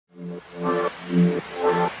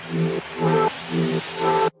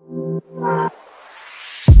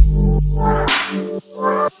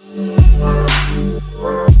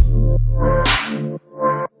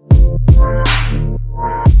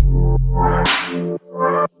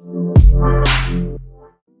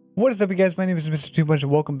What is up, you guys? My name is Mr.TwoPunch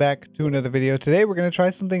and welcome back to another video. Today we're going to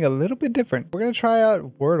try something a little bit different. We're going to try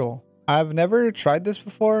out Wordle. I've never tried this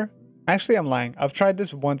before. Actually, I'm lying. I've tried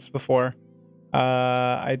this once before.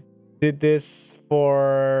 I did this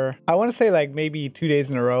for, I want to say like maybe 2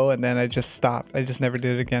 days in a row, and then I just stopped. I just never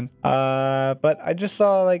did it again. But I just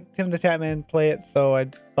saw like Tim the Tatman play it, so I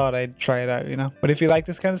thought I'd try it out, you know? But if you like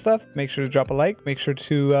this kind of stuff, make sure to drop a like, make sure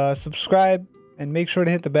to subscribe, and make sure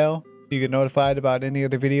to hit the bell. You get notified about any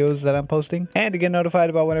other videos that I'm posting, and to get notified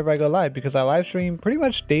about whenever I go live, because I live stream pretty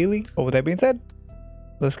much daily. But with that being said,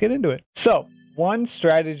 let's get into it. So one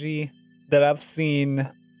strategy that I've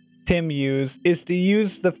seen Tim use is to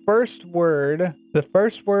use the first word. The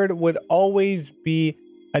first word would always be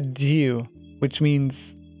adieu, which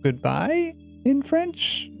means goodbye in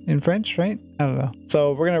French. In French, right? I don't know.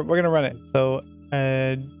 So we're gonna run it. So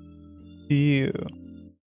adieu,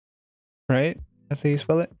 right? That's how you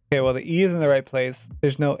spell it. Okay, well, the E is in the right place.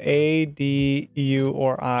 There's no A, D, U,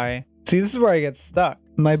 or I. See, this is where I get stuck.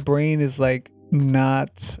 My brain is like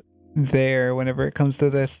not there whenever it comes to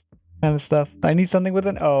this kind of stuff. I need something with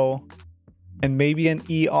an O and maybe an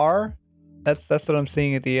ER. That's what I'm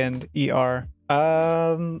seeing at the end. ER.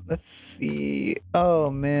 Let's see. Oh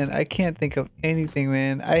man, I can't think of anything,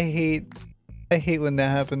 man. I hate when that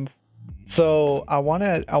happens. So I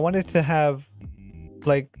wanted to have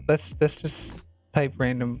like, let's just type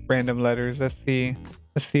random letters. Let's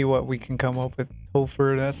see what we can come up with.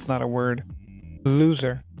 Topher, that's not a word.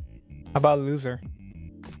 Loser. How about loser?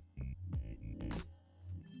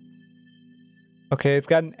 Okay, it's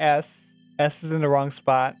got an S. S is in the wrong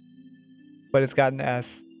spot, but it's got an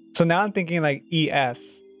S. So now I'm thinking like ES,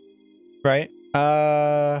 right?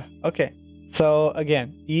 Okay. So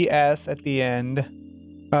again, ES at the end.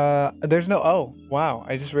 There's no O. Wow,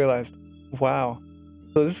 I just realized. Wow.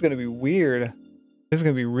 So this is gonna be weird. This is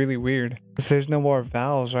gonna be really weird because there's no more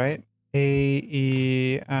vowels, right? A,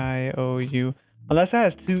 E, I, O, U. Unless it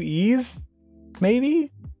has two E's, maybe?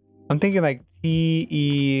 I'm thinking like T,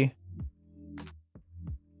 E.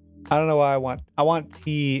 I don't know why I want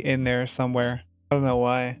T in there somewhere. I don't know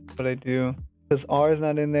why, but I do. Because R is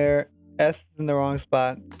not in there. S is in the wrong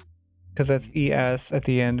spot. Because that's ES at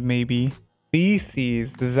the end, maybe.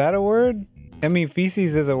 Feces. Is that a word? I mean,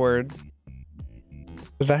 feces is a word.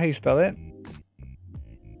 Is that how you spell it?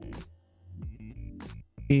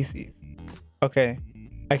 Feces. Okay.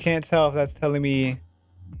 I can't tell if that's telling me...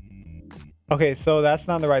 Okay, so that's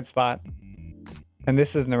not in the right spot. And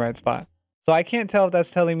this is in the right spot. So I can't tell if that's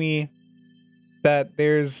telling me that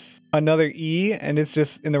there's another E and it's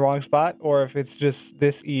just in the wrong spot, or if it's just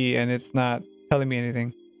this E and it's not telling me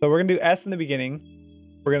anything. So we're gonna do S in the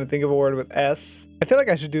beginning. We're gonna think of a word with S. I feel like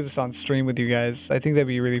I should do this on stream with you guys. I think that'd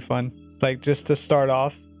be really fun. Like just to start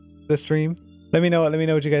off the stream. Let me know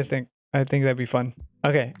what you guys think. I think that'd be fun.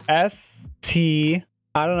 Okay, S, T.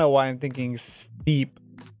 I don't know why I'm thinking steep.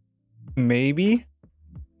 Maybe.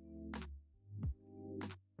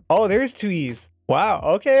 Oh, there's two E's. Wow.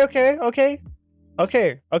 Okay.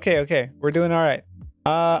 We're doing all right.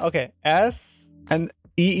 Okay. S and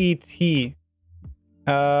EET.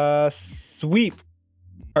 Sweep.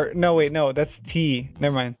 Or no, wait, no, that's T.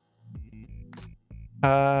 Never mind.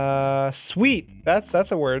 Sweet.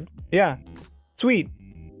 That's a word. Yeah. Sweet.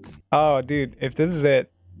 Oh, dude, if this is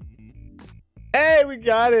it. Hey, we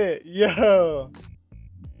got it. Yo.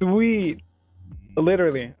 Sweet.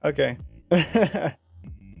 Literally. Okay.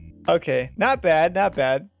 Okay, not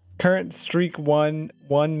bad. Current streak 1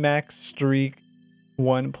 max streak,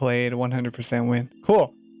 1 played, 100% win.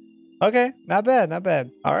 Cool. Okay, not bad.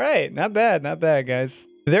 All right, not bad, guys.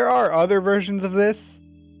 There are other versions of this.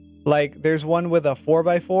 Like, there's one with a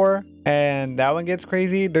 4x4, and that one gets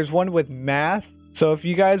crazy. There's one with math. So if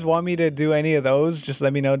you guys want me to do any of those, just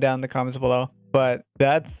let me know down in the comments below. But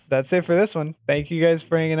that's it for this one. Thank you guys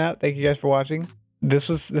for hanging out. Thank you guys for watching. This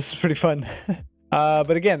was pretty fun.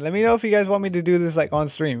 But again, let me know if you guys want me to do this like on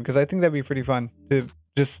stream, because I think that'd be pretty fun to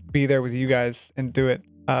just be there with you guys and do it.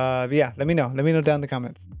 But yeah, let me know down in the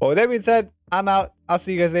comments. Well, with that being said, I'm out. I'll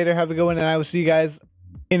see you guys later. Have a good one, and I will see you guys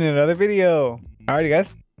in another video. Alrighty,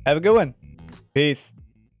 guys, have a good one. Peace.